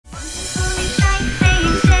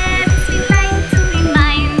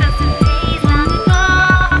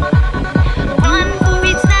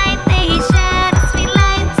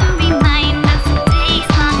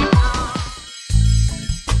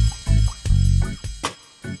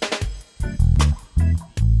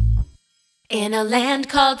In a land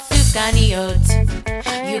called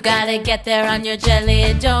Sufganiyot, you gotta get there on your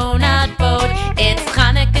jelly donut boat. It's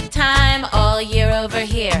Hanukkah time all year over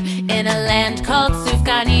here in a land called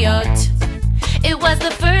Sufganiyot. It was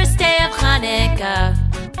the first day of Hanukkah.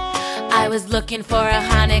 I was looking for a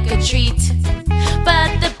Hanukkah treat,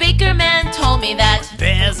 but the baker man told me that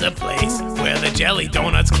there's a place where the jelly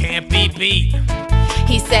donuts can't be beat.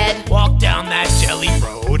 He said, walk down that jelly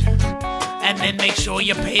road and then make sure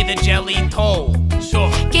you pay the jelly toll.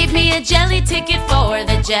 Sure. Gave me a jelly ticket for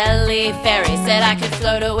the jelly ferry. Said I could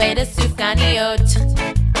float away to Sufganiyot.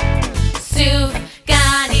 Sufganiyot,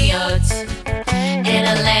 in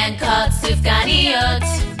a land called Sufganiyot.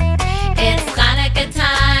 It's Hanukkah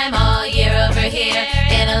time all year over here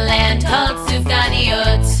in a land called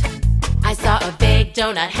Sufganiyot. I saw a big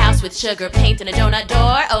donut house with sugar paint and a donut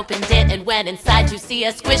door. Opened it and went inside to see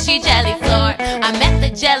a squishy jelly floor. I met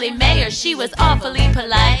the jelly mayor, she was awfully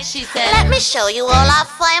polite. She said, let me show you all our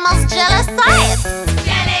famous jelly sights.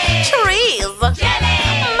 Jelly! Trees! Jelly!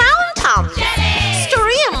 Mountains! Jelly!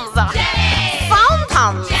 Streams! Jelly!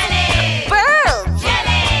 Fountains! Jelly! Birds!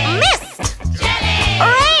 Jelly! Mist! Jelly!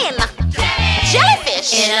 Rain! Jelly!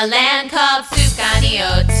 Jellyfish! In a land called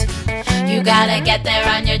Sufganiyot, you gotta get there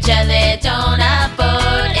on your jelly donut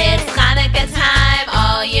boat. It's Hanukkah time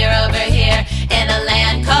all year over here in a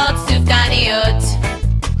land called Sufganiyot.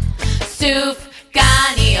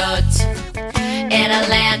 Sufganiyot, in a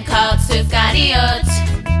land called Sufganiyot.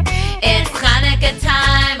 It's Hanukkah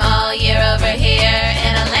time all year over here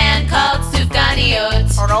in a land called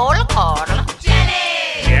Sufganiyot. Roll call.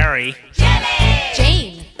 Jelly! Jerry. Jelly!